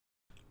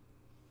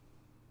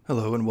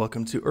Hello and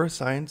welcome to Earth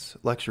Science,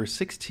 Lecture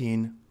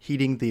 16,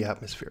 Heating the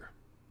Atmosphere.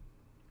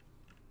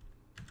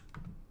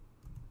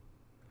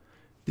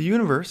 The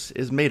universe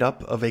is made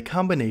up of a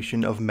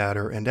combination of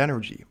matter and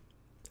energy.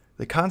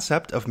 The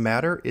concept of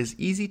matter is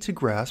easy to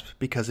grasp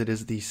because it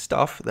is the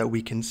stuff that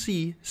we can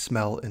see,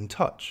 smell, and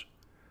touch.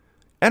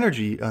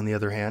 Energy, on the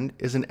other hand,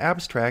 is an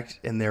abstract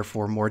and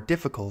therefore more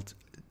difficult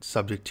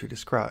subject to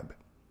describe.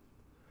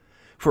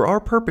 For our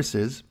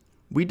purposes,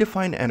 we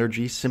define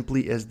energy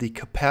simply as the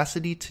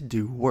capacity to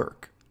do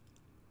work.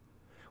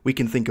 We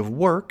can think of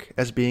work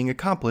as being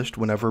accomplished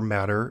whenever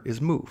matter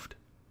is moved.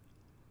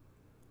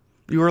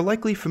 You are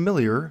likely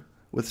familiar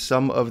with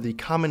some of the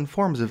common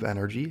forms of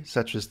energy,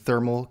 such as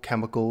thermal,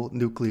 chemical,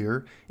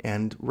 nuclear,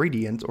 and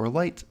radiant or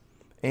light,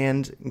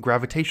 and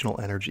gravitational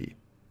energy.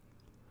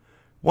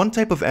 One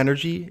type of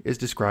energy is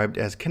described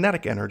as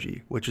kinetic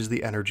energy, which is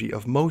the energy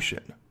of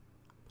motion.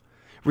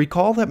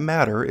 Recall that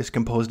matter is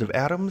composed of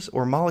atoms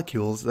or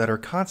molecules that are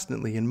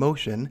constantly in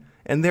motion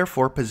and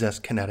therefore possess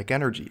kinetic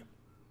energy.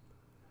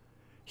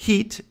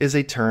 Heat is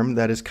a term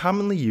that is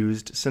commonly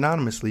used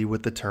synonymously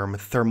with the term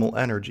thermal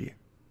energy.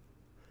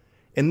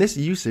 In this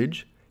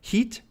usage,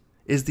 heat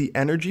is the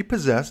energy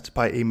possessed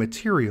by a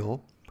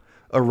material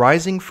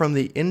arising from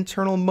the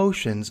internal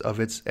motions of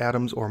its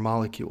atoms or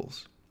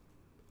molecules.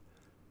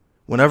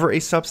 Whenever a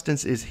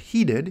substance is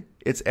heated,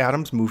 its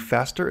atoms move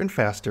faster and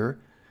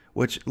faster,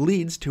 which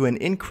leads to an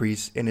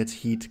increase in its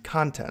heat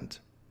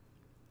content.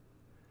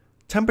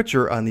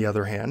 Temperature, on the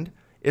other hand,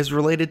 is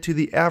related to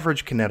the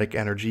average kinetic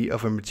energy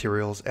of a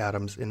material's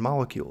atoms and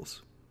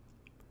molecules.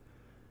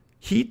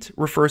 Heat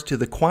refers to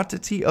the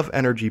quantity of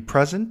energy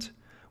present,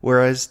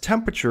 whereas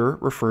temperature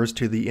refers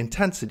to the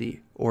intensity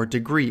or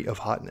degree of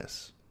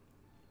hotness.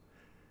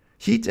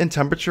 Heat and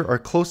temperature are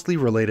closely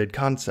related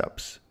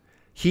concepts.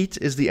 Heat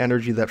is the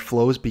energy that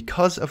flows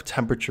because of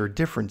temperature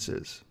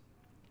differences.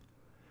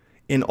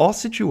 In all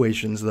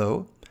situations,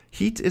 though,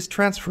 heat is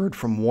transferred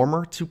from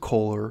warmer to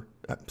cooler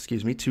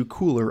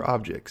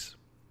objects.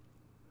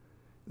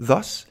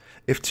 Thus,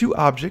 if two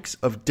objects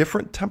of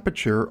different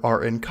temperature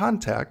are in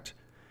contact,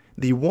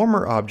 the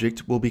warmer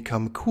object will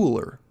become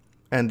cooler,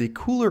 and the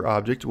cooler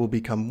object will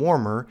become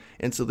warmer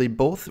until they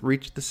both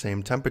reach the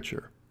same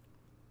temperature.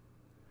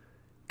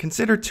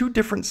 Consider two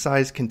different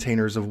sized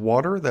containers of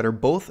water that are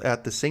both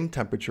at the same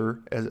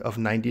temperature of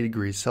 90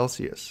 degrees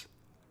Celsius.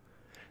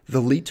 The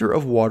liter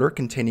of water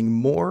contains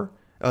more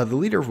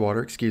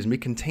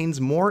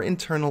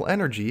internal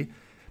energy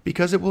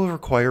because it will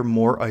require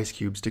more ice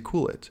cubes to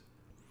cool it.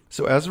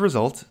 So as a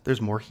result, there's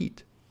more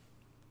heat.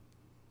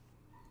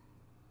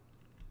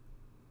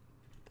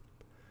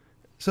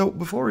 So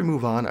before we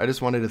move on, I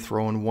just wanted to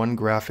throw in one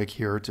graphic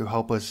here to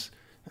help us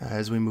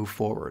as we move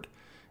forward.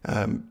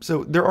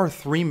 So there are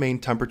three main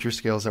temperature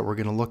scales that we're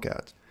going to look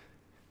at.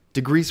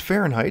 Degrees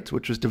Fahrenheit,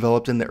 which was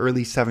developed in the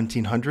early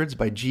 1700s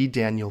by G.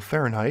 Daniel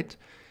Fahrenheit,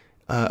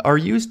 are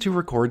used to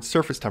record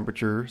surface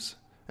temperatures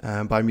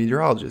by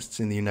meteorologists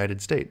in the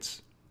United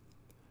States.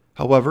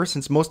 However,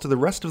 since most of the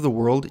rest of the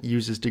world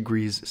uses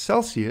degrees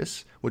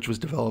Celsius, which was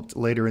developed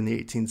later in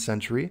the 18th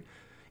century,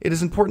 it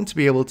is important to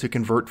be able to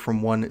convert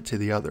from one to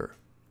the other.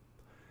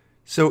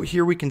 So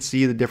here we can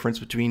see the difference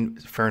between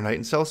Fahrenheit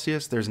and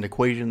Celsius. There's an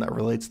equation that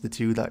relates the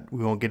two that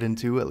we won't get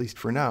into, at least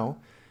for now.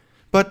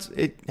 But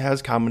it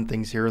has common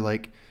things here,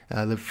 like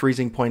the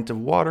freezing point of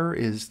water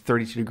is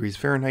 32 degrees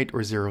Fahrenheit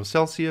or 0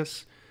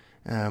 Celsius.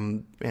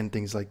 And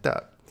things like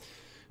that.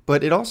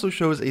 But it also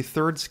shows a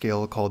third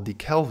scale called the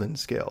Kelvin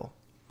scale.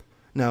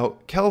 Now,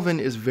 Kelvin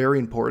is very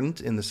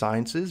important in the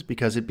sciences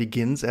because it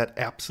begins at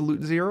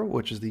absolute zero,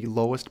 which is the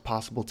lowest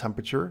possible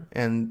temperature,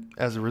 and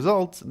as a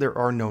result, there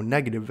are no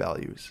negative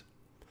values.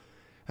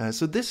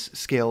 So this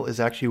scale is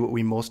actually what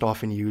we most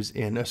often use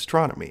in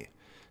astronomy.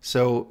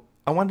 So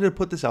I wanted to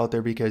put this out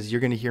there because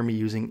you're going to hear me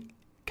using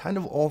kind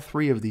of all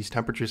three of these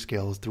temperature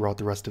scales throughout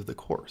the rest of the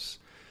course.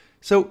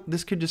 So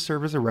this could just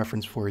serve as a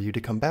reference for you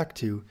to come back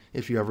to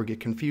if you ever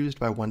get confused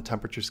by one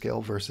temperature scale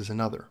versus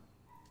another.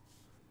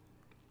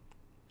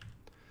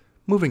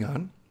 Moving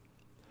on,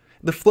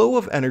 the flow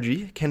of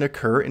energy can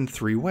occur in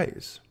three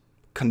ways: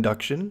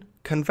 conduction,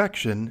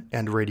 convection,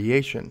 and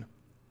radiation.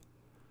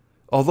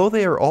 Although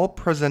they are all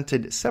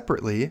presented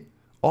separately,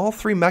 all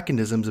three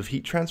mechanisms of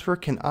heat transfer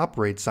can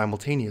operate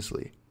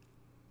simultaneously.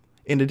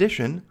 In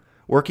addition,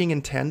 working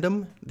in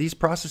tandem, these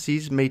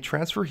processes may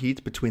transfer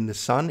heat between the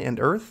sun and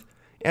Earth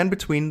and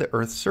between the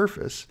Earth's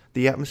surface,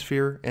 the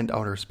atmosphere, and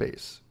outer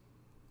space.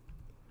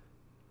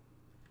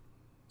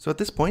 So at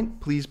this point,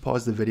 please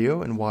pause the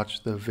video and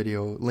watch the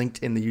video linked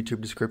in the YouTube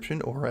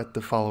description or at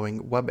the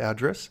following web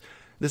address.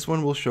 This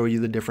one will show you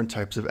the different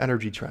types of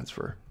energy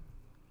transfer.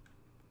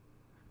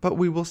 But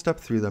we will step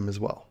through them as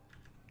well.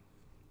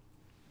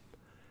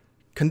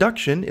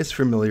 Conduction is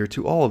familiar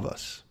to all of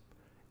us.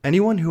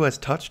 Anyone who has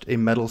touched a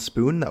metal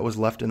spoon that was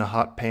left in a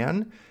hot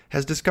pan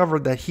has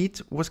discovered that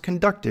heat was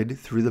conducted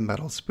through the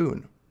metal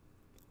spoon.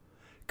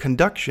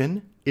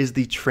 Conduction is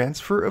the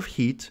transfer of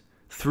heat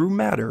through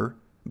matter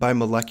by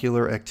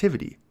molecular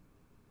activity.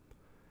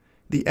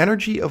 The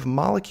energy of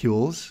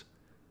molecules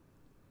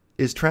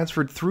is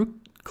transferred through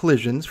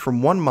collisions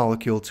from one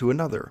molecule to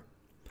another,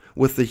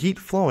 with the heat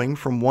flowing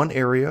from one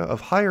area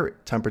of higher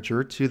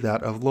temperature to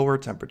that of lower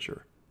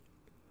temperature.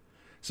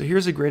 So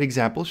here's a great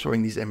example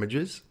showing these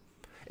images.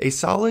 A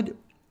solid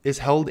is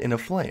held in a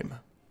flame.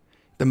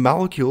 The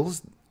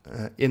molecules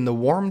in the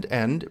warmed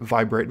end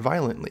vibrate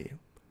violently.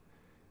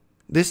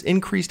 This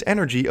increased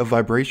energy of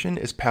vibration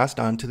is passed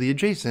on to the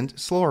adjacent,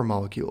 slower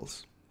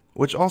molecules,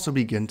 which also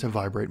begin to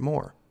vibrate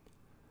more.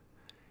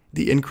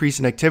 The increase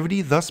in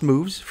activity thus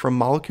moves from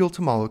molecule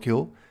to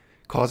molecule,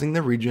 causing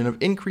the region of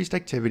increased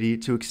activity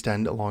to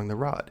extend along the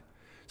rod.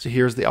 So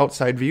here's the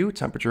outside view,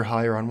 temperature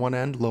higher on one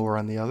end, lower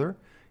on the other.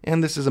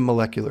 And this is a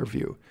molecular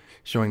view,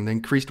 showing the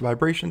increased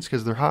vibrations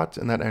because they're hot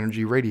and that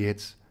energy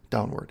radiates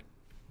downward.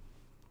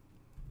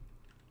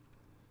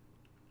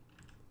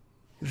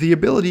 The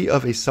ability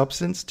of a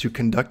substance to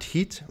conduct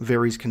heat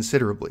varies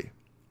considerably.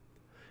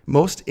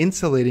 Most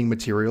insulating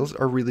materials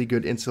are really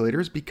good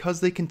insulators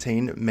because they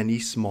contain many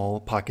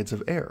small pockets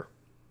of air.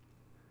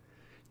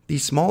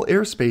 These small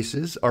air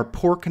spaces are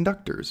poor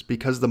conductors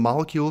because the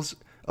molecules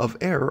of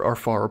air are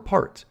far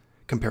apart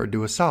compared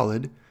to a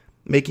solid,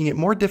 making it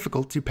more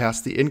difficult to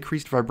pass the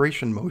increased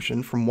vibration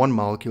motion from one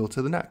molecule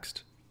to the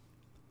next.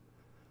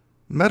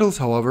 Metals,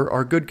 however,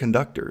 are good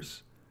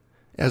conductors,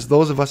 as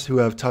those of us who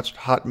have touched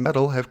hot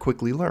metal have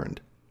quickly learned.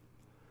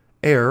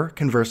 Air,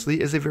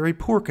 conversely, is a very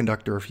poor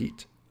conductor of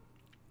heat.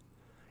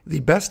 The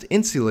best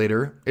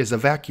insulator is a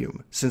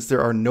vacuum, since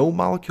there are no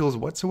molecules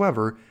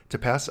whatsoever to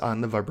pass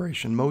on the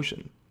vibration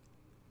motion.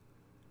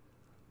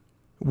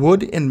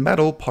 Wood and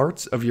metal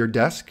parts of your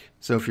desk,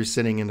 so if you're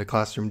sitting in a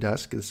classroom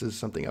desk, this is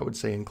something I would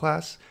say in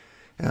class.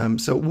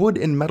 So wood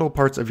and metal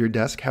parts of your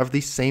desk have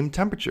the same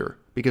temperature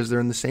because they're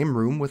in the same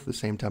room with the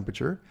same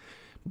temperature,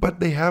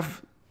 but they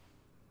have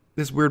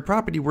this weird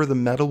property where the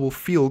metal will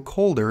feel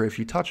colder if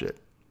you touch it.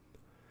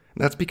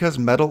 And that's because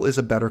metal is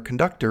a better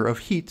conductor of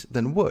heat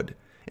than wood,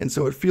 and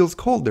so it feels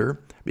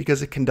colder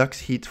because it conducts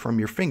heat from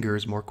your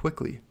fingers more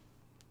quickly.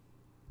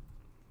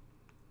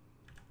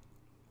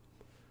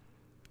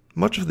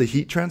 Much of the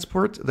heat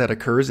transport that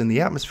occurs in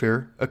the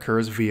atmosphere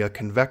occurs via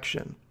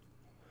convection.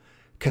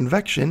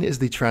 Convection is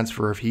the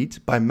transfer of heat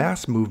by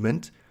mass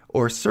movement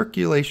or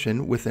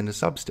circulation within a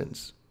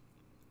substance.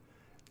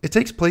 It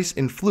takes place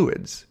in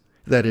fluids,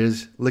 that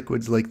is,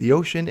 liquids like the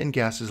ocean and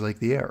gases like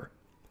the air,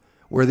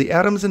 where the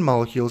atoms and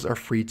molecules are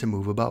free to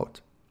move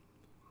about.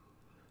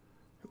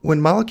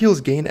 When molecules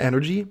gain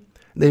energy,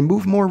 they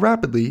move more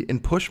rapidly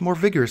and push more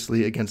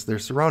vigorously against their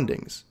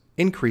surroundings,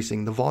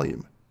 increasing the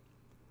volume.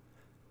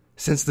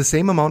 Since the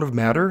same amount of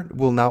matter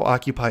will now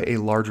occupy a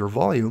larger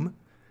volume,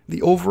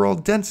 the overall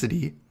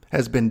density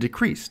has been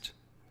decreased,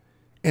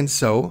 and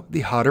so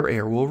the hotter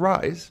air will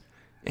rise,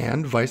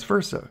 and vice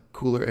versa,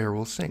 cooler air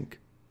will sink.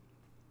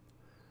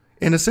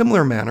 In a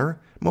similar manner,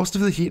 most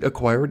of the heat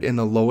acquired in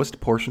the lowest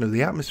portion of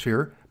the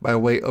atmosphere by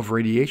way of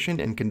radiation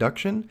and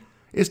conduction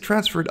is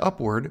transferred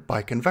upward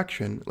by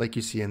convection, like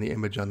you see in the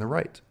image on the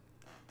right.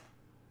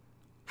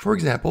 For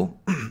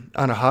example,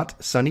 on a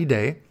hot, sunny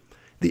day,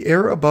 the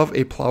air above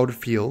a plowed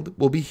field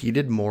will be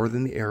heated more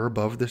than the air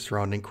above the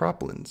surrounding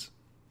croplands.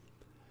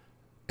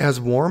 As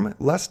warm,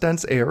 less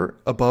dense air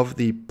above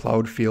the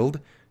plowed field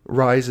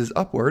rises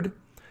upward,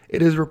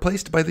 it is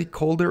replaced by the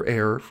colder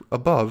air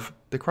above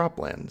the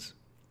croplands.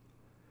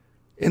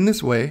 In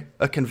this way,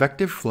 a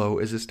convective flow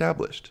is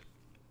established.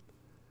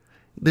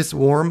 This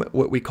warm,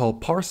 what we call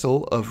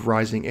parcel of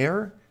rising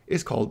air,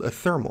 is called a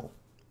thermal.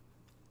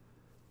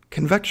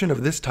 Convection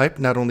of this type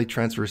not only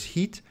transfers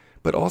heat,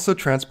 but also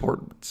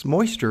transports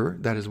moisture,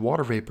 that is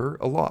water vapor,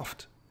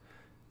 aloft,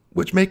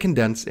 which may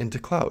condense into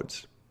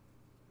clouds.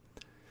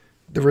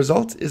 The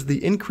result is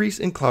the increase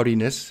in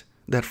cloudiness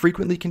that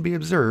frequently can be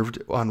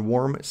observed on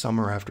warm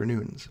summer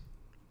afternoons.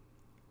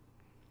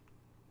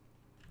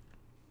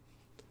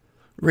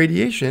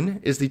 Radiation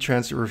is the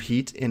transfer of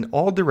heat in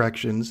all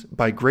directions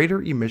by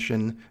greater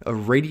emission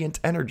of radiant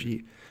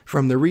energy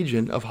from the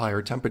region of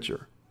higher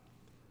temperature.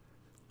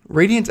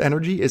 Radiant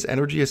energy is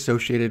energy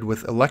associated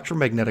with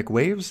electromagnetic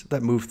waves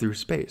that move through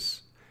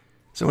space.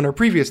 So in our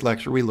previous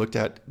lecture, we looked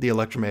at the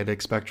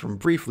electromagnetic spectrum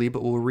briefly,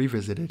 but we'll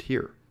revisit it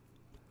here.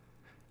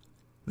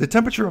 The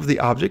temperature of the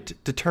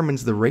object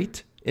determines the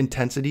rate,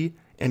 intensity,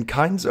 and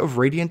kinds of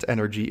radiant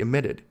energy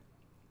emitted.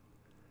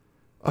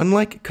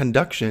 Unlike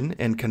conduction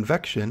and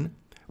convection,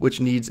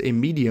 which needs a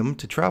medium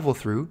to travel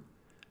through,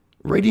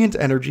 radiant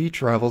energy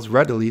travels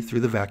readily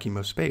through the vacuum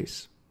of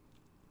space.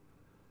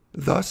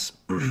 Thus,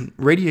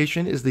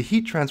 radiation is the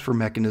heat transfer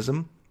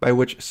mechanism by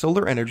which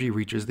solar energy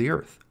reaches the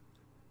Earth.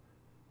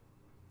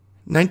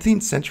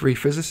 19th century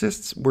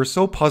physicists were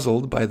so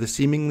puzzled by the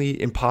seemingly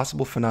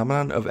impossible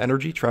phenomenon of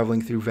energy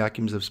traveling through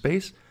vacuums of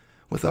space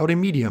without a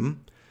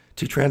medium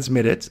to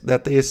transmit it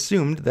that they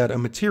assumed that a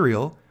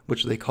material,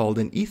 which they called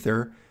an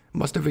ether,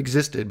 must have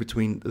existed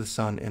between the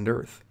Sun and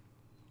Earth.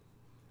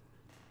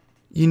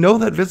 You know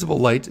that visible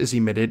light is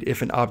emitted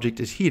if an object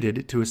is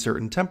heated to a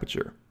certain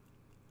temperature.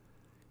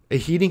 A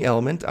heating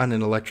element on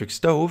an electric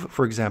stove,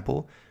 for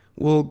example,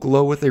 will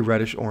glow with a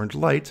reddish-orange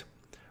light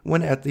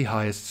when at the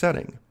highest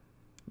setting,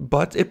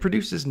 but it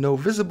produces no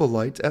visible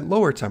light at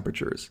lower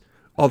temperatures,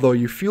 although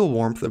you feel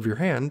warmth of your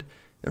hand,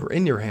 or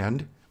in your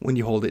hand, when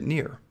you hold it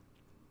near.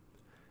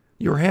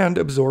 Your hand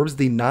absorbs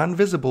the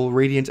non-visible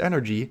radiant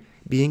energy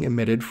being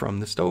emitted from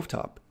the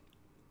stovetop.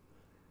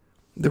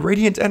 The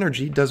radiant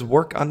energy does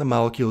work on the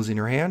molecules in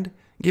your hand,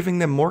 giving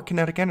them more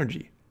kinetic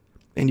energy,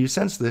 and you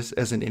sense this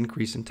as an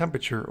increase in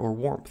temperature or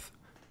warmth.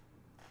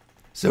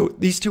 So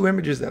these two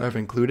images that I've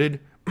included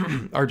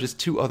are just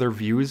two other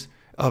views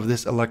of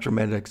this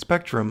electromagnetic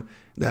spectrum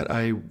that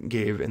I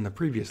gave in the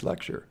previous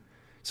lecture.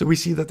 So we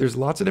see that there's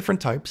lots of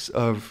different types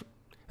of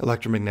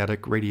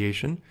electromagnetic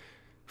radiation,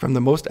 from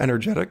the most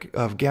energetic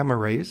of gamma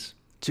rays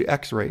to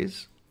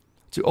X-rays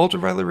to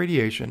ultraviolet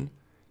radiation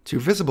to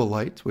visible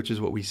light, which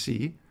is what we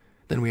see.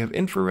 Then we have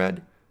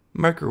infrared,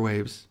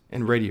 microwaves,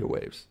 and radio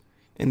waves.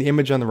 And the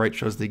image on the right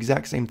shows the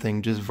exact same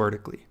thing, just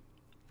vertically.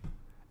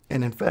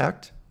 And in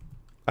fact,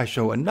 I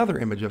show another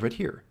image of it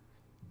here.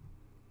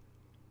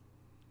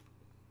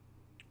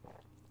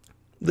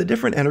 The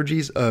different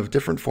energies of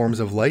different forms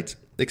of light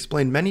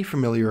explain many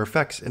familiar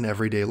effects in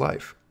everyday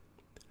life.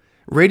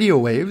 Radio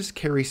waves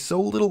carry so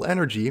little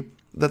energy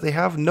that they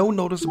have no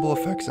noticeable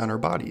effects on our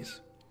bodies.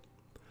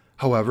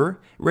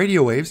 However,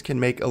 radio waves can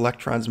make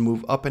electrons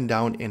move up and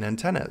down in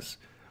antennas,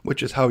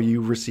 which is how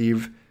you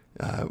receive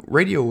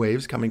radio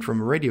waves coming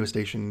from a radio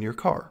station in your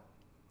car.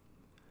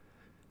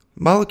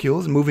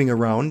 Molecules moving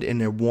around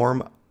in a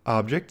warm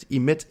object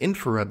emit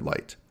infrared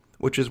light,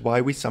 which is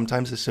why we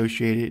sometimes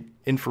associate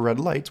infrared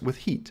light with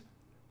heat.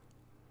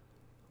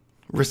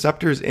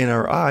 Receptors in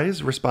our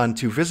eyes respond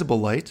to visible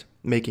light,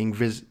 making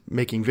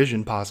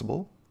vision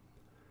possible.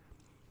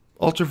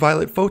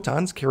 Ultraviolet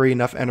photons carry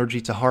enough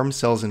energy to harm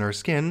cells in our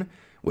skin,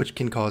 which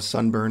can cause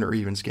sunburn or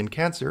even skin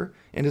cancer,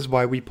 and is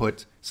why we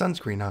put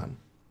sunscreen on.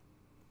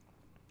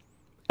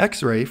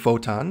 X-ray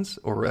photons,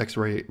 or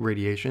X-ray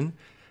radiation,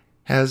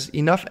 has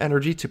enough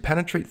energy to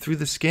penetrate through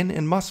the skin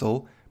and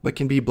muscle, but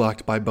can be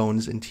blocked by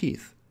bones and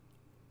teeth.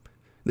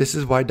 This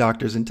is why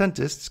doctors and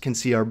dentists can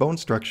see our bone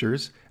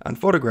structures on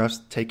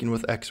photographs taken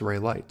with X-ray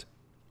light.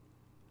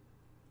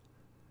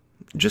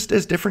 Just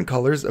as different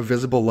colors of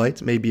visible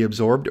light may be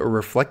absorbed or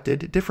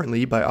reflected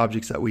differently by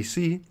objects that we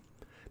see,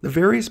 the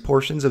various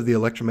portions of the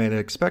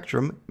electromagnetic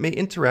spectrum may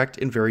interact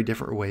in very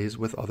different ways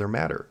with other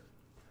matter.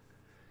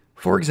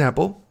 For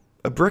example,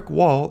 a brick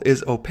wall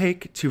is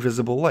opaque to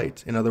visible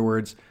light. In other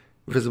words,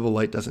 visible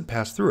light doesn't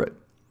pass through it,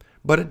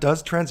 but it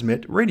does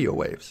transmit radio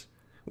waves,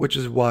 which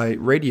is why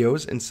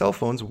radios and cell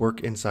phones work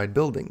inside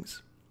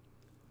buildings.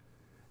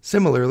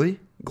 Similarly,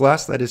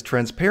 glass that is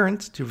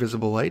transparent to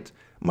visible light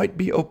might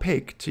be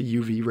opaque to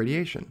UV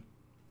radiation.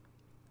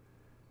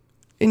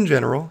 In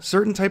general,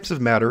 certain types of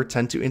matter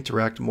tend to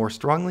interact more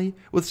strongly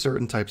with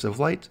certain types of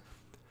light,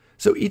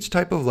 so each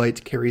type of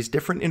light carries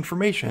different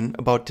information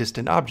about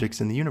distant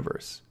objects in the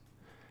universe.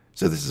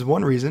 So this is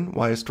one reason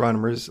why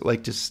astronomers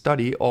like to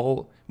study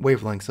all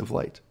wavelengths of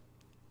light.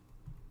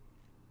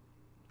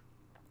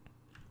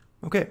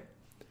 Okay,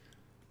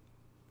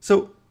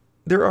 so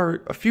there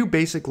are a few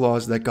basic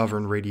laws that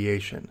govern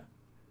radiation.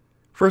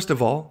 First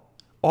of all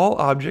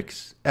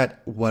objects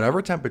at whatever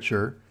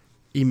temperature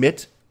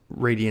emit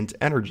radiant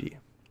energy.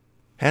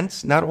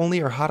 Hence, not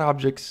only hot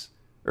objects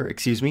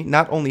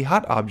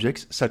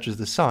such as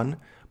the sun,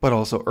 but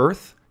also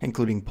Earth,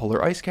 including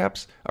polar ice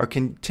caps, are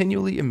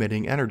continually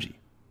emitting energy.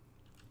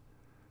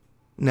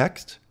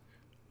 Next,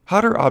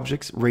 hotter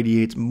objects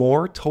radiate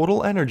more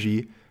total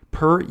energy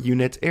per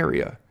unit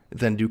area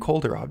than do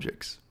colder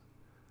objects.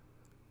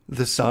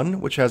 The sun,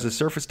 which has a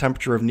surface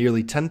temperature of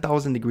nearly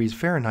 10,000 degrees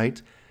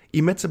Fahrenheit,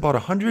 emits about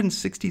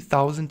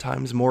 160,000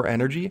 times more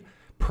energy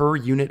per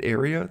unit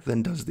area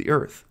than does the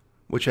Earth,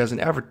 which has an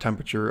average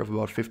temperature of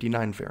about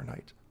 59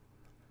 Fahrenheit.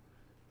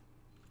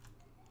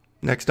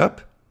 Next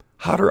up,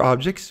 hotter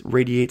objects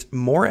radiate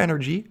more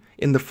energy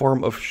in the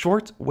form of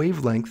short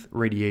wavelength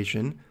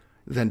radiation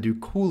than do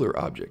cooler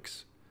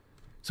objects.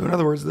 So in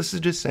other words, this is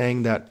just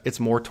saying that it's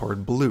more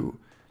toward blue.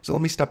 So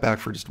let me step back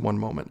for just one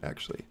moment,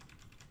 actually.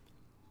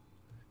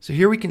 So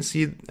here we can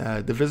see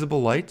the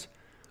visible light.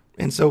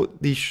 And so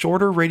the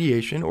shorter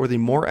radiation, or the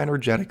more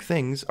energetic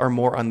things, are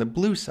more on the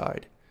blue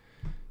side.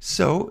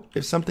 So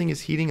if something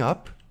is heating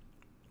up,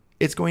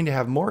 it's going to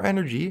have more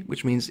energy,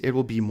 which means it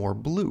will be more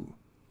blue.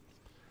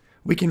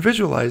 We can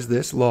visualize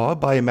this law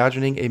by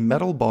imagining a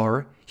metal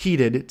bar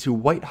heated to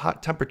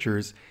white-hot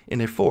temperatures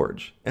in a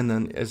forge, and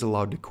then is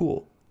allowed to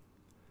cool.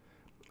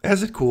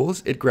 As it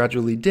cools, it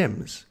gradually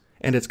dims,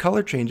 and its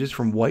color changes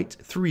from white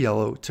through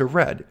yellow to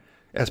red,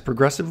 as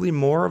progressively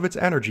more of its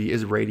energy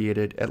is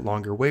radiated at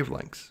longer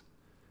wavelengths.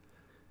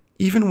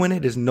 Even when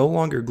it is no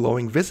longer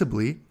glowing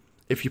visibly,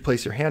 if you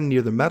place your hand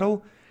near the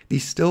metal, the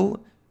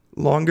still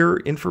longer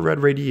infrared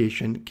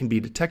radiation can be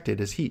detected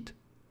as heat.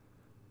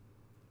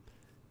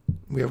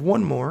 We have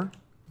one more.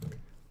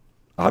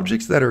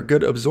 Objects that are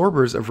good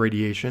absorbers of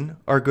radiation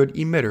are good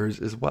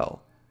emitters as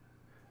well.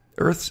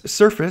 Earth's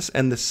surface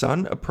and the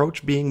sun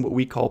approach being what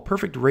we call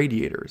perfect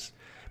radiators,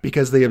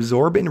 because they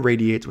absorb and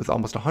radiate with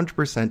almost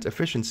 100%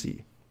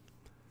 efficiency.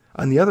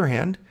 On the other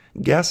hand,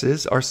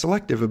 gases are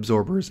selective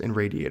absorbers and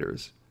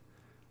radiators.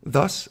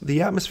 Thus,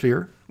 the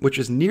atmosphere, which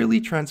is nearly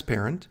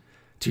transparent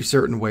to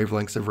certain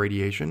wavelengths of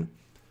radiation,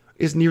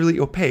 is nearly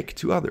opaque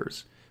to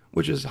others,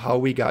 which is how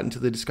we got into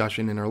the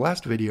discussion in our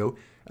last video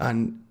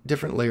on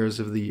different layers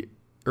of the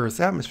Earth's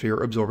atmosphere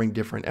absorbing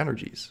different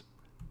energies.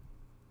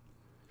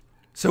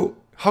 So,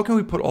 how can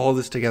we put all of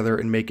this together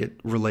and make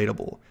it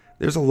relatable?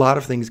 There's a lot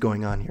of things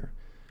going on here.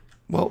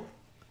 Well,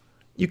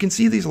 you can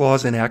see these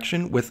laws in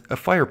action with a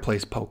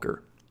fireplace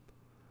poker,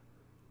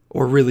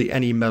 or really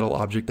any metal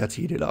object that's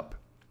heated up.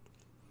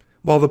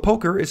 While the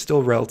poker is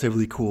still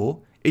relatively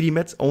cool, it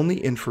emits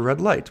only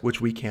infrared light, which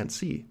we can't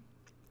see.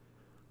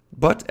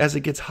 But as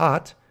it gets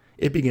hot,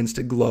 it begins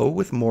to glow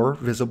with more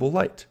visible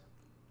light.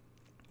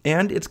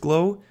 And its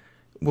glow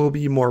will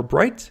be more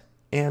bright,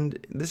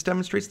 and this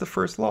demonstrates the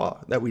first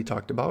law that we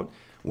talked about,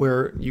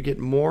 where you get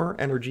more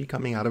energy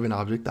coming out of an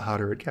object the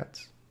hotter it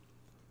gets.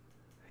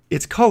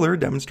 Its color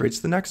demonstrates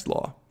the next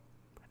law.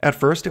 At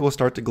first, it will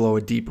start to glow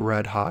a deep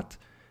red hot,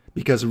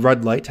 because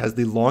red light has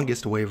the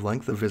longest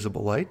wavelength of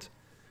visible light.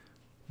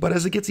 But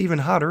as it gets even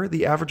hotter,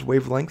 the average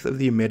wavelength of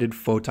the emitted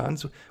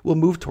photons will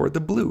move toward the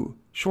blue,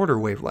 shorter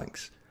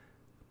wavelengths.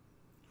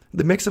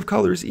 The mix of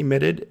colors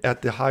emitted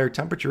at the higher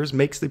temperatures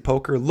makes the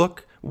poker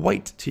look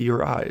white to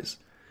your eyes,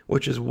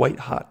 which is white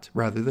hot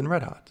rather than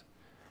red hot.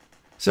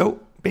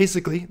 So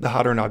basically, the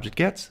hotter an object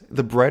gets,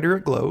 the brighter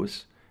it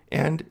glows,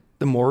 and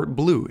the more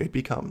blue it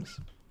becomes.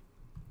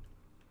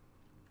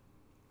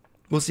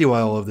 We'll see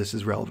why all of this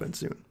is relevant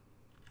soon.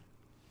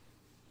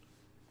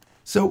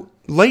 So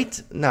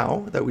light,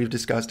 now that we've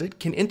discussed it,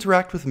 can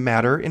interact with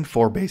matter in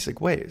 4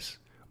 basic ways,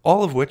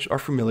 all of which are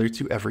familiar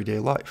to everyday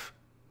life.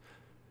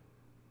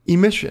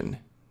 Emission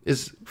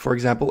is, for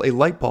example, a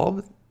light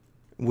bulb,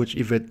 which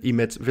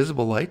emits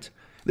visible light.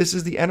 This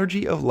is the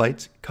energy of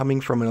light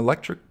coming from an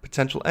electric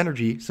potential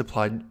energy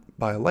supplied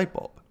by a light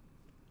bulb.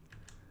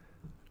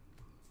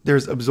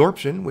 There's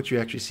absorption, which you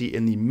actually see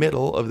in the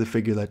middle of the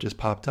figure that just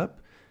popped up.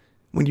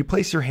 When you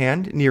place your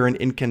hand near an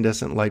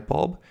incandescent light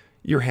bulb,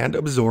 your hand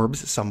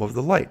absorbs some of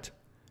the light,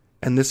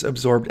 and this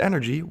absorbed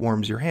energy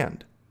warms your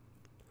hand.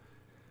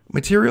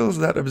 Materials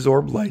that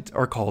absorb light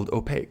are called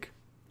opaque.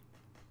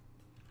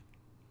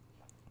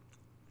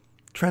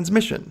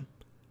 Transmission.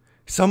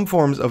 Some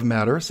forms of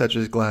matter, such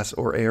as glass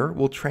or air,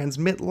 will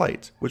transmit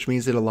light, which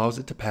means it allows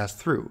it to pass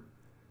through.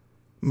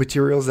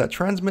 Materials that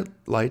transmit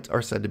light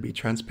are said to be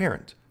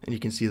transparent, and you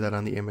can see that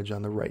on the image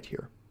on the right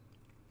here.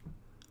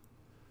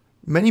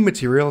 Many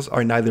materials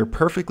are neither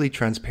perfectly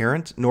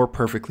transparent nor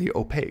perfectly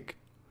opaque.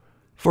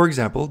 For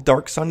example,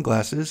 dark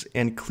sunglasses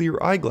and clear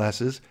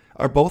eyeglasses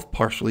are both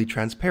partially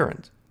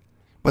transparent,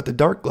 but the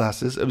dark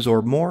glasses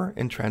absorb more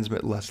and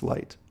transmit less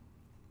light.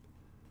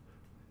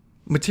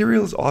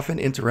 Materials often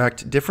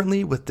interact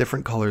differently with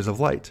different colors of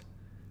light.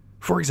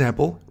 For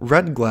example,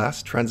 red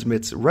glass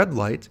transmits red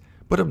light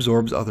but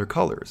absorbs other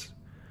colors,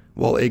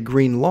 while a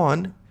green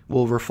lawn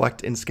will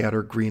reflect and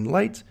scatter green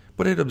light,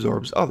 but it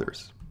absorbs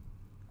others.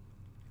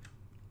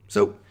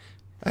 So,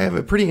 I have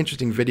a pretty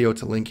interesting video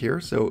to link here,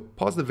 so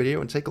pause the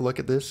video and take a look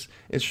at this.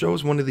 It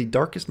shows one of the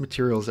darkest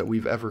materials that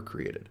we've ever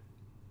created.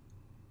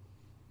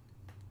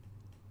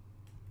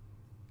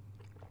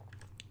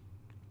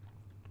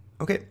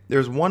 Okay,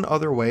 there's one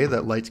other way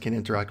that light can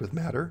interact with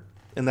matter,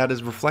 and that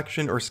is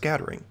reflection or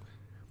scattering.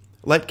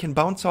 Light can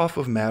bounce off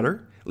of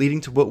matter,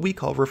 leading to what we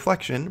call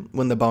reflection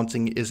when the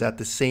bouncing is at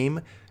the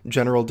same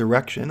general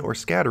direction, or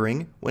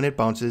scattering when it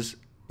bounces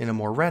in a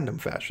more random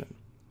fashion.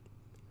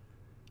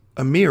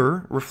 A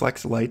mirror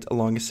reflects light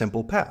along a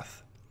simple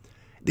path.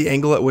 The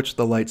angle at which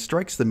the light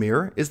strikes the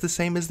mirror is the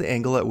same as the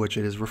angle at which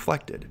it is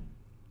reflected.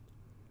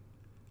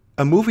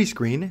 A movie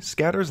screen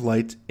scatters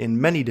light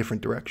in many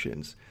different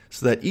directions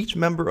so that each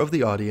member of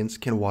the audience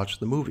can watch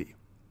the movie.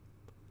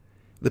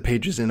 The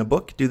pages in a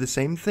book do the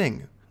same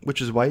thing, which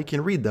is why you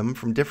can read them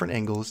from different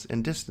angles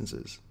and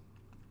distances.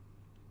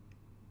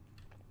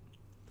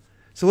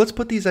 So let's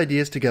put these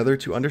ideas together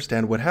to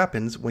understand what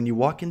happens when you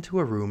walk into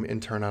a room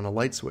and turn on a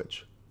light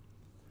switch.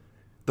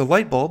 The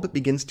light bulb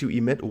begins to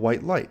emit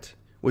white light,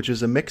 which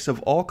is a mix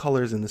of all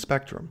colors in the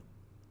spectrum.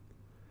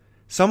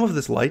 Some of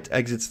this light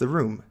exits the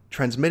room,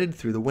 transmitted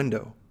through the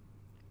window.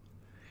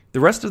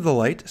 The rest of the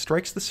light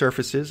strikes the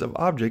surfaces of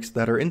objects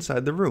that are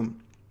inside the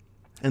room,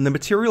 and the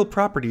material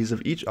properties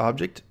of each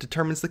object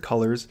determines the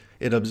colors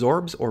it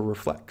absorbs or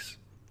reflects.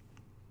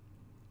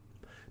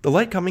 The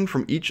light coming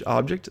from each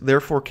object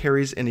therefore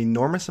carries an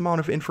enormous amount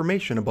of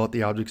information about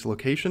the object's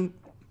location,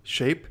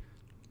 shape,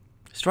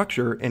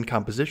 structure, and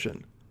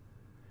composition.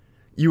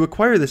 You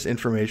acquire this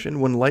information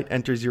when light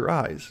enters your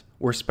eyes,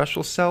 where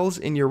special cells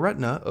in your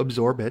retina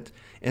absorb it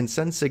and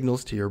send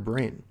signals to your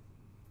brain.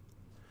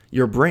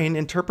 Your brain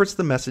interprets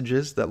the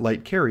messages that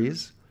light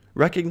carries,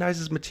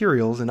 recognizes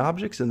materials and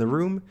objects in the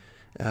room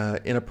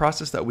in a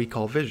process that we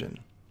call vision.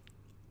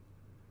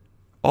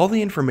 All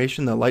the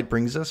information that light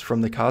brings us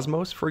from the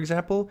cosmos, for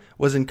example,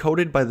 was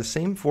encoded by the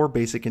same 4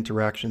 basic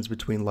interactions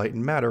between light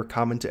and matter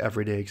common to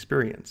everyday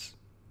experience.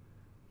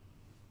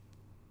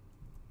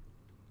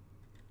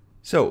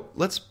 So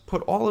let's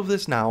put all of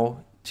this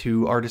now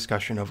to our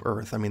discussion of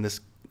Earth. I mean,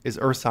 this is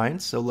Earth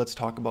science, so let's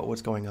talk about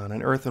what's going on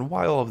Earth and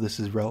why all of this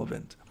is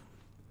relevant.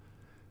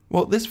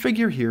 Well, this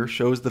figure here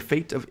shows the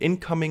fate of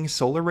incoming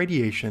solar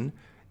radiation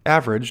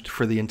averaged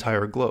for the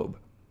entire globe.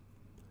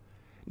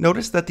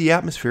 Notice that the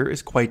atmosphere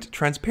is quite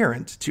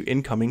transparent to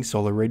incoming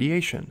solar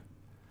radiation.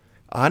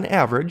 On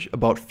average,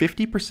 about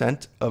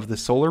 50% of the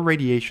solar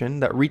radiation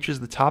that reaches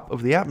the top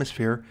of the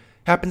atmosphere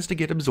happens to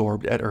get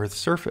absorbed at Earth's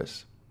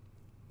surface.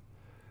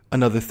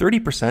 Another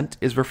 30%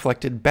 is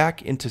reflected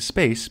back into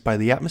space by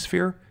the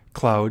atmosphere,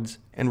 clouds,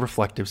 and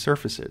reflective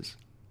surfaces.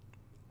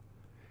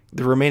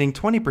 The remaining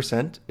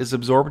 20% is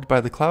absorbed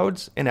by the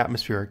clouds and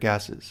atmospheric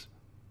gases.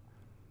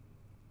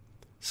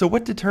 So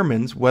what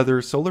determines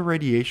whether solar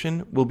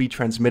radiation will be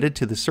transmitted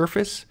to the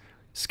surface,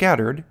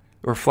 scattered,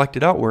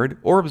 reflected outward,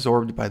 or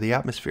absorbed by the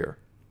atmosphere?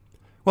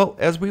 Well,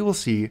 as we will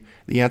see,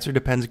 the answer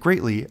depends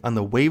greatly on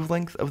the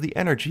wavelength of the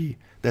energy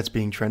that's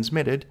being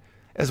transmitted,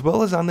 as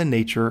well as on the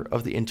nature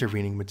of the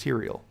intervening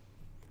material.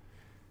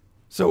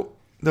 So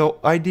the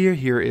idea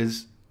here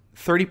is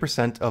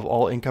 30% of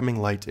all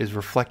incoming light is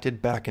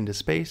reflected back into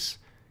space,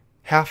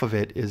 half of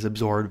it is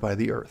absorbed by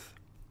the Earth.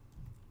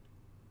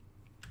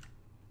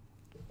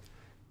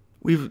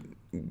 We've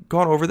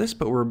gone over this,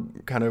 but we're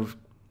kind of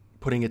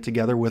putting it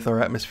together with our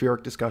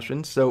atmospheric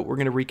discussion, so we're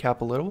going to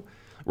recap a little.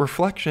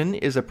 Reflection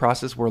is a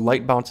process where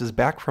light bounces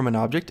back from an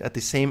object at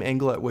the same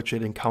angle at which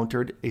it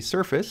encountered a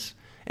surface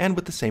and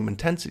with the same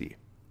intensity.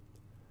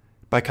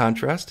 By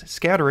contrast,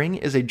 scattering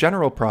is a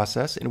general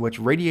process in which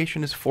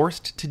radiation is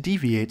forced to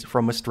deviate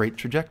from a straight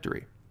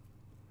trajectory.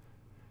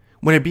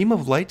 When a beam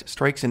of light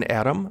strikes an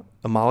atom,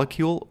 a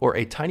molecule, or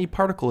a tiny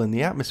particle in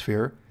the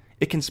atmosphere,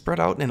 it can spread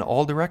out in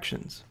all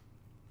directions.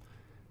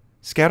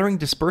 Scattering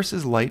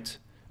disperses light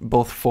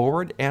both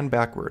forward and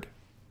backward.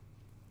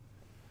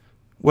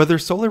 Whether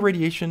solar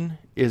radiation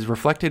is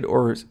reflected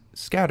or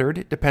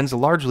scattered depends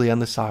largely on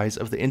the size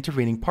of the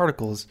intervening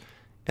particles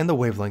and the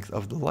wavelength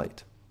of the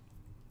light.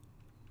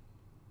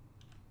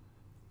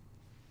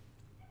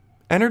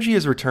 Energy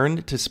is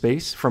returned to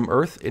space from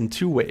Earth in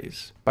two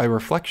ways, by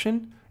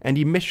reflection and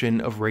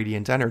emission of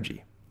radiant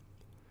energy.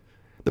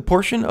 The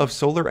portion of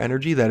solar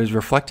energy that is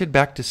reflected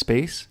back to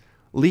space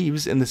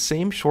leaves in the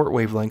same short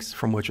wavelengths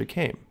from which it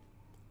came.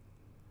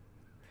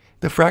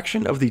 The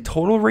fraction of the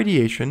total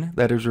radiation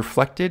that is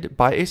reflected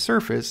by a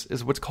surface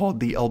is what's called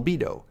the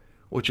albedo,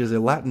 which is a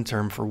Latin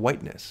term for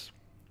whiteness.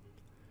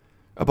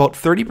 About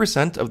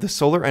 30% of the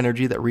solar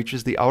energy that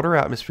reaches the outer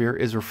atmosphere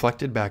is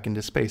reflected back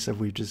into space,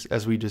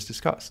 as we just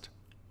discussed.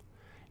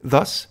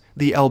 Thus,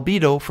 the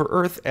albedo for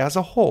Earth as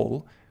a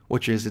whole,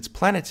 which is its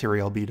planetary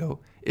albedo,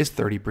 is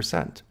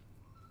 30%.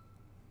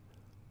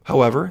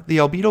 However, the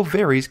albedo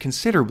varies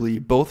considerably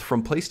both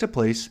from place to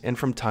place and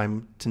from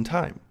time to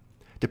time,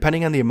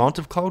 depending on the amount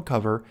of cloud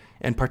cover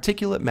and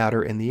particulate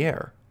matter in the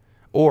air,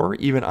 or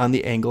even on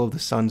the angle of the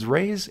sun's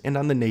rays and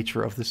on the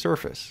nature of the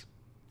surface.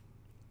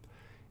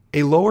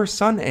 A lower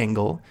sun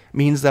angle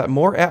means that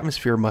more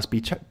atmosphere must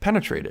be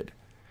penetrated,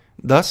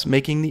 thus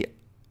making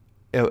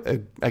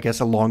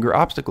a longer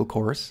obstacle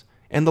course,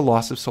 and the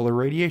loss of solar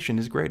radiation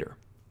is greater.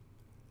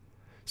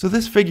 So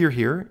this figure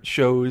here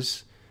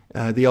shows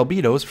the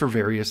albedos for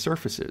various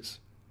surfaces.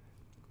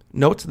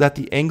 Note that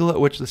the angle at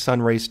which the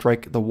sun rays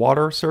strike the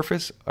water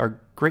surface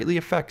greatly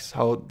affects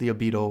how the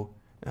albedo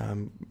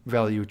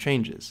value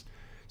changes.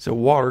 So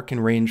water can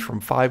range from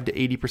 5 to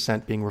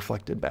 80% being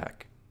reflected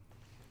back.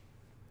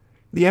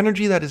 The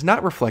energy that is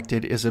not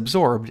reflected is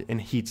absorbed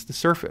and heats the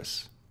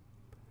surface.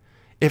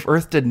 If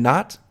Earth did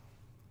nothing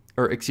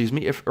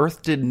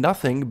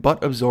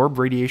but absorb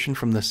radiation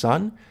from the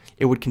sun,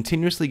 it would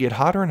continuously get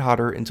hotter and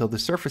hotter until the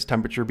surface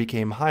temperature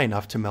became high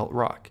enough to melt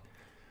rock.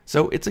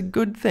 So it's a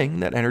good thing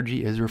that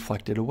energy is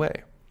reflected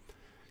away.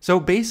 So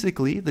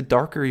basically, the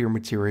darker your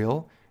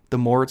material, the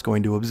more it's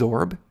going to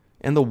absorb,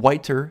 and the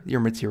whiter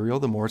your material,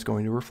 the more it's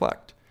going to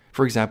reflect.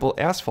 For example,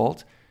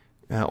 asphalt,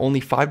 only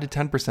 5 to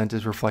 10%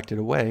 is reflected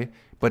away,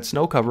 but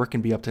snow cover can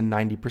be up to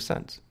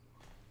 90%.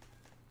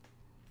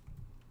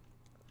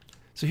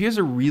 So here's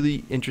a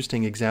really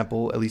interesting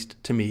example, at least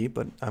to me,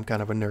 but I'm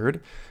kind of a nerd.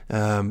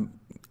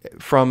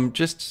 From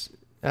just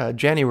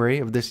January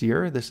of this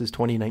year, this is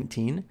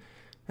 2019,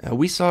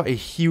 we saw a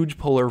huge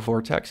polar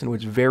vortex in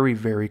which very,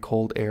 very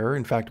cold air,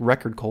 in fact,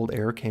 record cold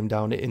air, came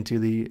down into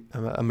the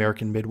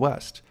American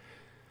Midwest.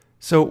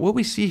 So what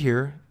we see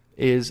here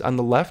is on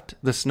the left,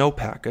 the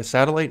snowpack, a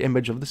satellite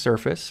image of the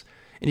surface,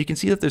 and you can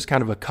see that there's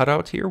kind of a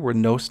cutout here where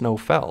no snow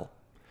fell.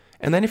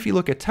 And then if you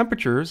look at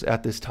temperatures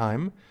at this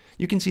time,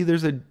 you can see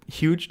there's a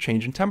huge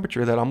change in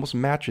temperature that almost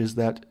matches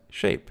that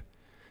shape.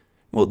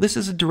 Well, this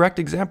is a direct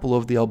example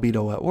of the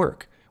albedo at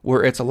work,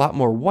 where it's a lot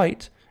more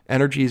white,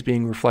 energy is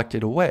being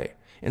reflected away,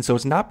 and so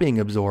it's not being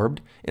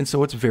absorbed, and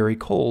so it's very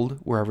cold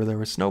wherever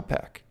there is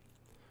snowpack.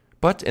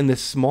 But in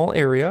this small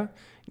area,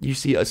 you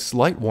see a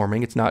slight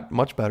warming. It's not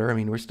much better. I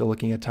mean, we're still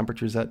looking at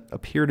temperatures that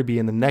appear to be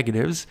in the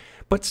negatives,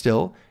 but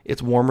still,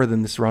 it's warmer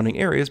than the surrounding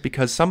areas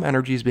because some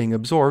energy is being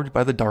absorbed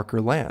by the darker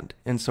land,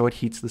 and so it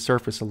heats the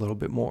surface a little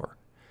bit more.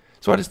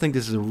 So I just think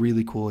this is a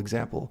really cool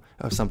example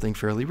of something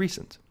fairly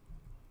recent.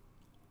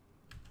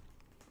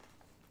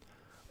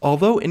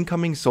 Although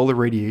incoming solar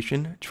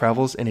radiation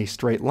travels in a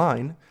straight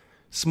line,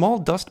 small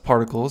dust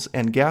particles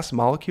and gas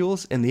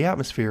molecules in the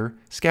atmosphere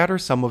scatter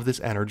some of this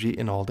energy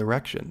in all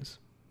directions.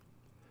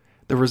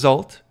 The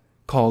result,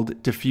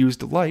 called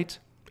diffused light,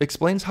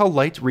 explains how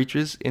light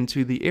reaches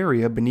into the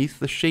area beneath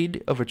the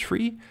shade of a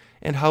tree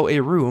and how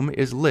a room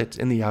is lit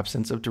in the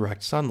absence of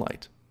direct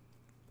sunlight.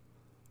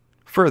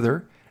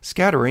 Further,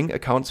 scattering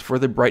accounts for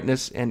the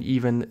brightness and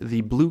even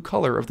the blue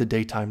color of the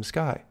daytime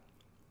sky.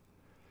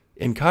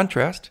 In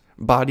contrast,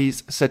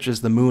 bodies such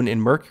as the Moon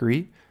and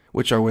Mercury,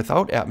 which are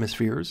without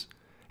atmospheres,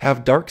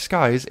 have dark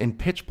skies and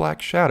pitch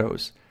black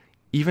shadows,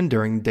 even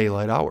during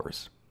daylight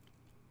hours.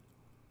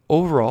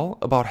 Overall,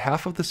 about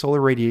half of the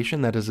solar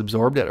radiation that is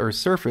absorbed at Earth's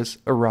surface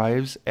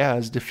arrives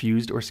as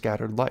diffused or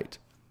scattered light.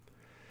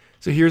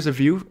 So here's a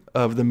view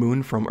of the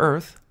Moon from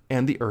Earth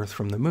and the Earth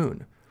from the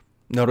Moon.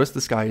 Notice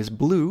the sky is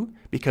blue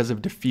because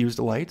of diffused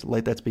light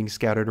that's being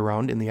scattered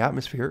around in the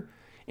atmosphere,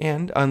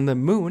 and on the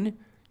Moon,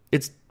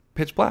 it's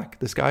pitch black.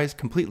 The sky is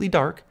completely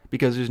dark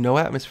because there's no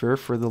atmosphere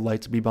for the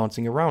light to be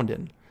bouncing around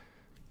in.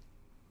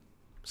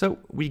 So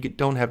we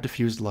don't have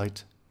diffused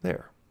light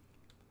there.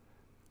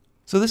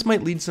 So this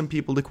might lead some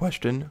people to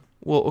question,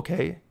 well,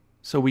 okay,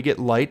 so we get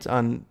light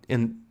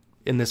in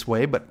this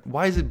way, but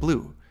why is it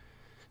blue?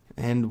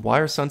 And why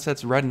are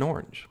sunsets red and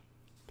orange?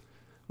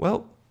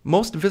 Well,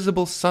 most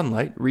visible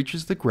sunlight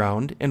reaches the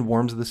ground and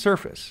warms the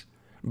surface,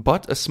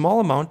 but a small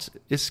amount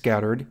is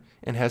scattered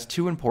and has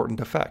two important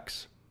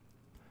effects.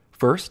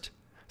 First,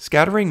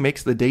 scattering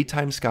makes the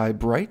daytime sky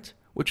bright,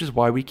 which is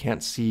why we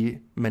can't see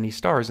many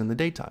stars in the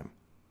daytime.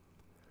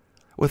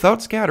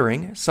 Without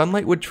scattering,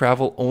 sunlight would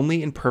travel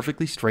only in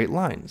perfectly straight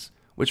lines,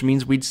 which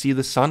means we'd see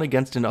the sun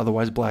against an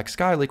otherwise black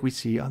sky like we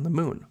see on the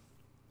Moon.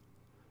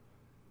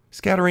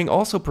 Scattering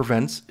also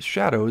prevents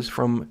shadows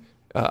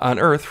on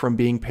Earth from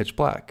being pitch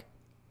black.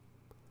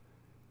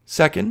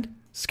 Second,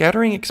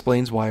 scattering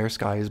explains why our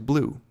sky is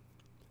blue.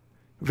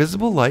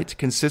 Visible light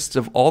consists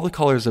of all the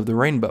colors of the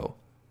rainbow,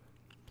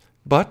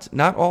 but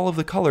not all of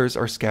the colors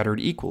are scattered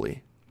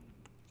equally.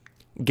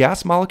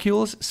 Gas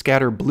molecules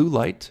scatter blue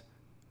light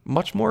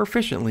much more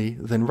efficiently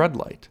than red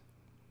light.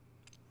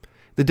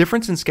 The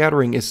difference in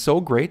scattering is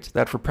so great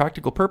that for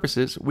practical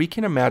purposes, we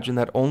can imagine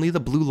that only the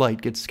blue light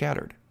gets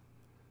scattered.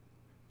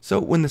 So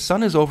when the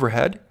sun is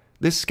overhead,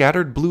 this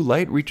scattered blue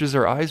light reaches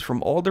our eyes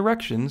from all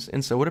directions,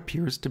 and so it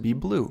appears to be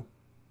blue.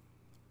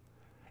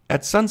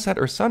 At sunset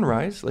or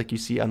sunrise, like you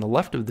see on the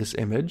left of this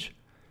image,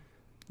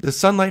 the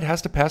sunlight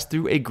has to pass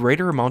through a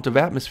greater amount of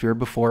atmosphere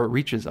before it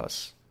reaches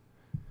us.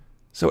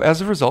 So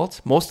as a result,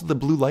 most of the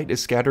blue light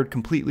is scattered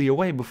completely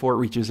away before it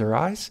reaches our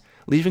eyes,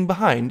 leaving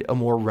behind a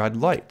more red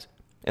light.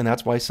 And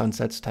that's why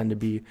sunsets tend to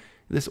be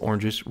this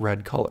orangish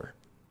red color.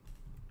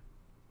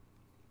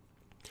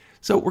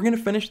 So we're going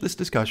to finish this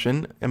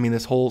discussion.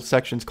 This whole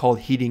section's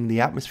called Heating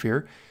the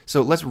Atmosphere.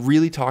 So let's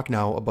really talk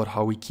now about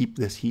how we keep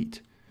this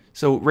heat.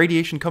 So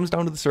radiation comes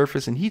down to the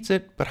surface and heats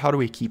it, but how do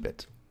we keep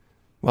it?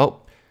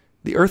 Well,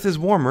 the Earth is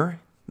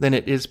warmer than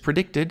it is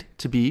predicted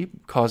to be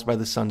caused by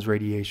the sun's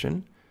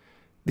radiation.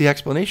 The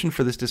explanation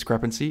for this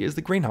discrepancy is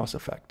the greenhouse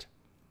effect.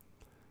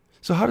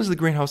 So how does the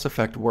greenhouse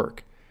effect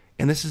work?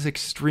 And this is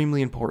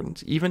extremely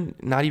important,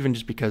 not even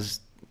just because,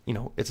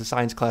 it's a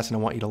science class and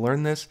I want you to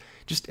learn this.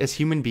 Just as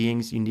human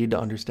beings, you need to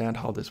understand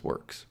how this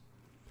works.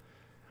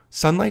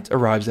 Sunlight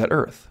arrives at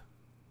Earth.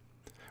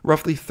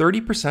 Roughly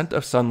 30%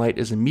 of sunlight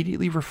is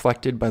immediately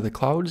reflected by the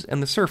clouds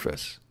and the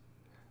surface,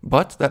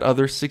 but that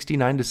other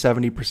 69 to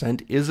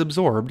 70% is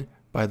absorbed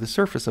by the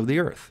surface of the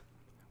Earth,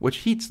 which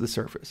heats the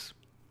surface.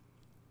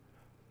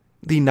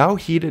 The now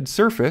heated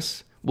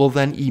surface will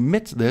then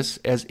emit this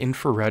as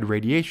infrared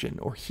radiation,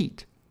 or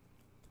heat.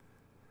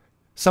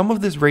 Some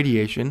of this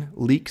radiation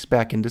leaks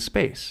back into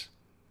space,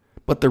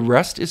 but the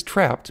rest is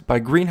trapped by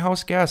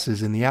greenhouse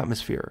gases in the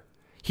atmosphere,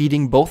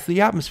 heating both the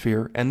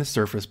atmosphere and the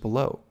surface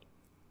below.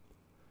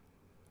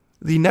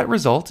 The net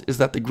result is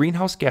that the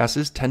greenhouse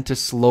gases tend to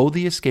slow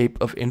the escape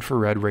of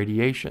infrared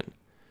radiation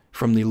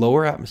from the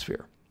lower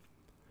atmosphere,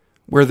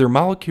 where their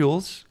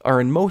molecules are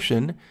in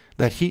motion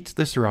that heat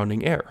the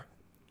surrounding air.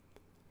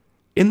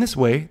 In this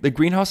way, the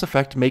greenhouse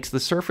effect makes the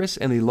surface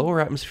and the lower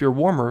atmosphere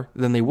warmer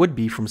than they would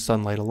be from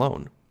sunlight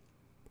alone.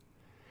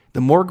 The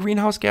more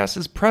greenhouse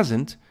gases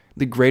present,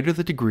 the greater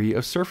the degree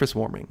of surface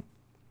warming.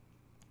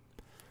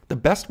 The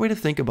best way to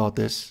think about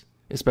this,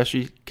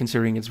 especially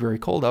considering it's very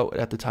cold out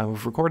at the time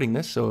of recording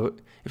this, so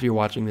if you're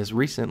watching this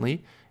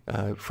recently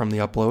from the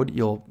upload,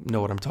 you'll know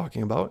what I'm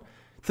talking about.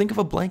 Think of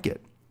a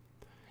blanket.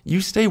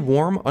 You stay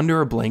warm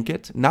under a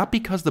blanket not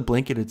because the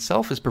blanket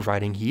itself is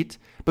providing heat,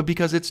 but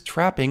because it's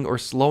trapping or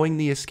slowing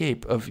the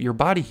escape of your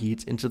body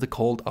heat into the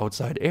cold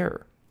outside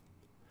air.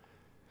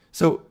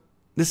 So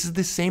this is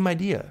the same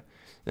idea.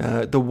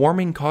 The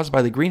warming caused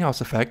by the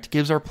greenhouse effect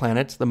gives our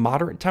planet the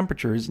moderate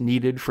temperatures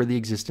needed for the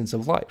existence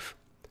of life.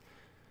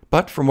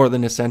 But for more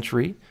than a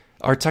century,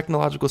 our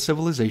technological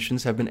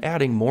civilizations have been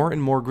adding more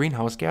and more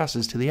greenhouse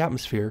gases to the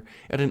atmosphere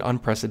at an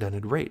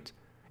unprecedented rate.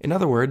 In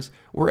other words,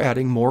 we're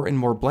adding more and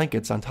more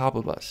blankets on top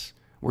of us.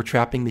 We're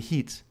trapping the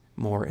heat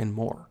more and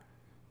more.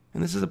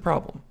 And this is a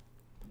problem.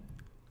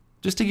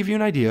 Just to give you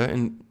an idea,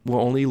 and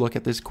we'll only look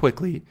at this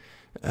quickly,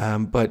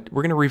 but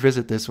we're going to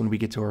revisit this when we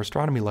get to our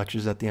astronomy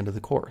lectures at the end of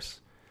the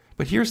course.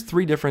 But here's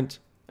 3 different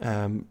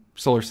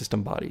solar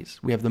system bodies.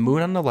 We have the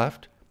moon on the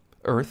left,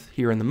 Earth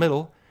here in the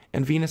middle,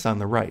 and Venus on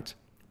the right.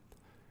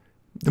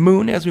 The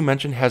moon, as we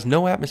mentioned, has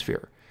no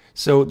atmosphere,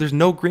 so there's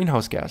no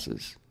greenhouse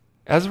gases.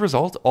 As a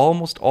result,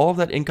 almost all of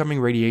that incoming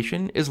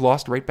radiation is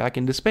lost right back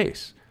into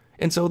space,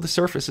 and so the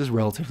surface is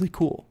relatively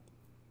cool.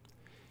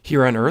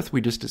 Here on Earth,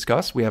 we just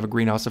discussed, we have a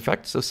greenhouse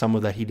effect, so some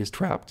of that heat is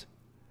trapped.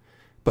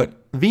 But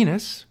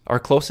Venus, our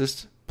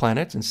closest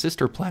planet and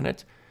sister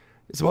planet,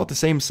 is about the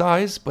same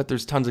size, but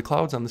there's tons of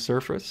clouds on the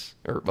surface,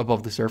 or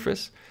above the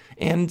surface,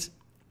 and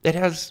it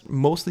has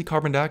mostly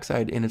carbon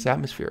dioxide in its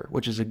atmosphere,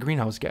 which is a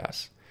greenhouse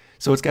gas.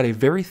 So it's got a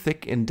very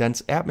thick and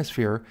dense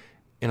atmosphere.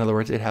 In other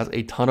words, it has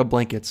a ton of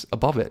blankets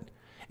above it.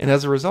 And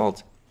as a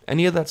result,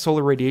 any of that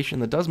solar radiation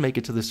that does make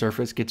it to the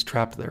surface gets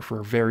trapped there for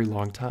a very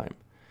long time.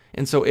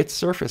 And so its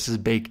surface is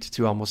baked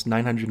to almost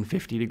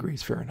 950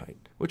 degrees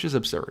Fahrenheit, which is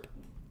absurd.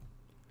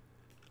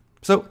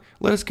 So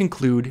let us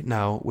conclude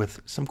now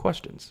with some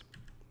questions.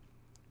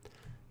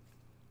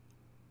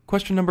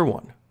 Question number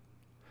 1.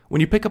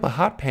 When you pick up a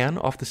hot pan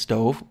off the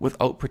stove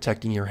without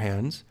protecting your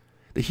hands,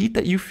 the heat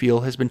that you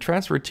feel has been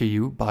transferred to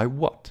you by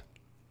what?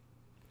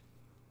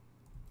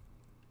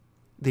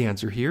 The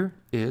answer here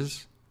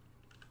is,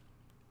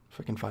 if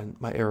I can find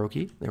my arrow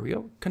key, there we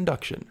go,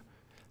 conduction.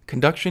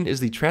 Conduction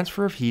is the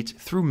transfer of heat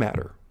through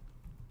matter.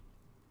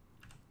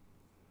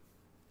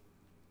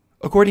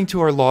 According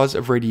to our laws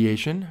of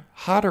radiation,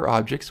 hotter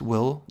objects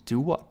will do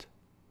what?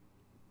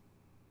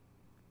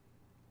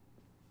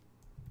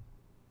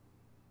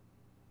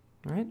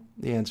 All right,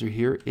 the answer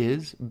here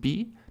is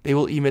B. They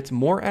will emit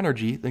more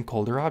energy than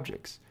colder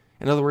objects.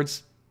 In other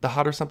words, the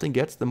hotter something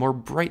gets, the more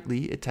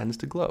brightly it tends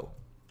to glow,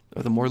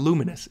 or the more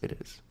luminous it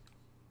is.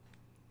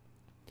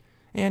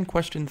 And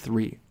question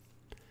 3.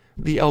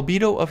 The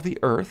albedo of the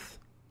Earth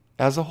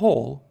as a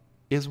whole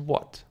is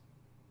what?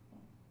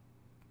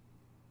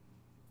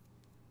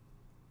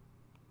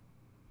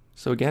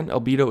 So again,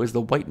 albedo is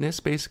the whiteness,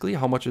 basically,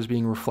 how much is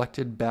being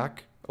reflected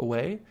back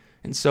away.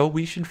 And so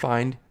we should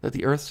find that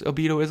the Earth's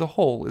albedo as a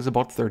whole is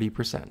about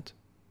 30%.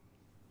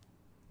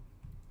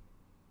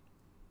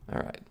 All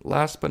right,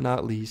 last but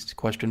not least,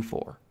 question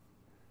 4.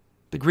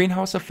 The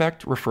greenhouse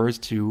effect refers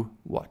to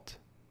what?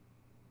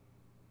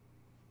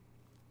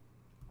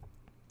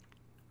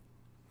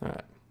 All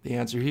right, the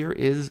answer here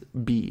is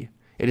B.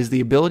 It is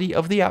the ability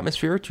of the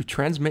atmosphere to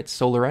transmit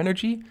solar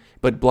energy,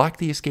 but block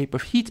the escape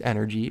of heat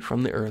energy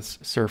from the Earth's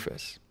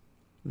surface.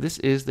 This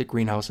is the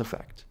greenhouse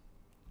effect.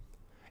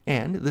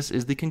 And this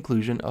is the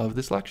conclusion of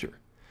this lecture.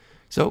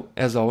 So,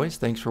 as always,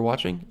 thanks for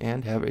watching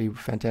and have a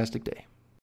fantastic day.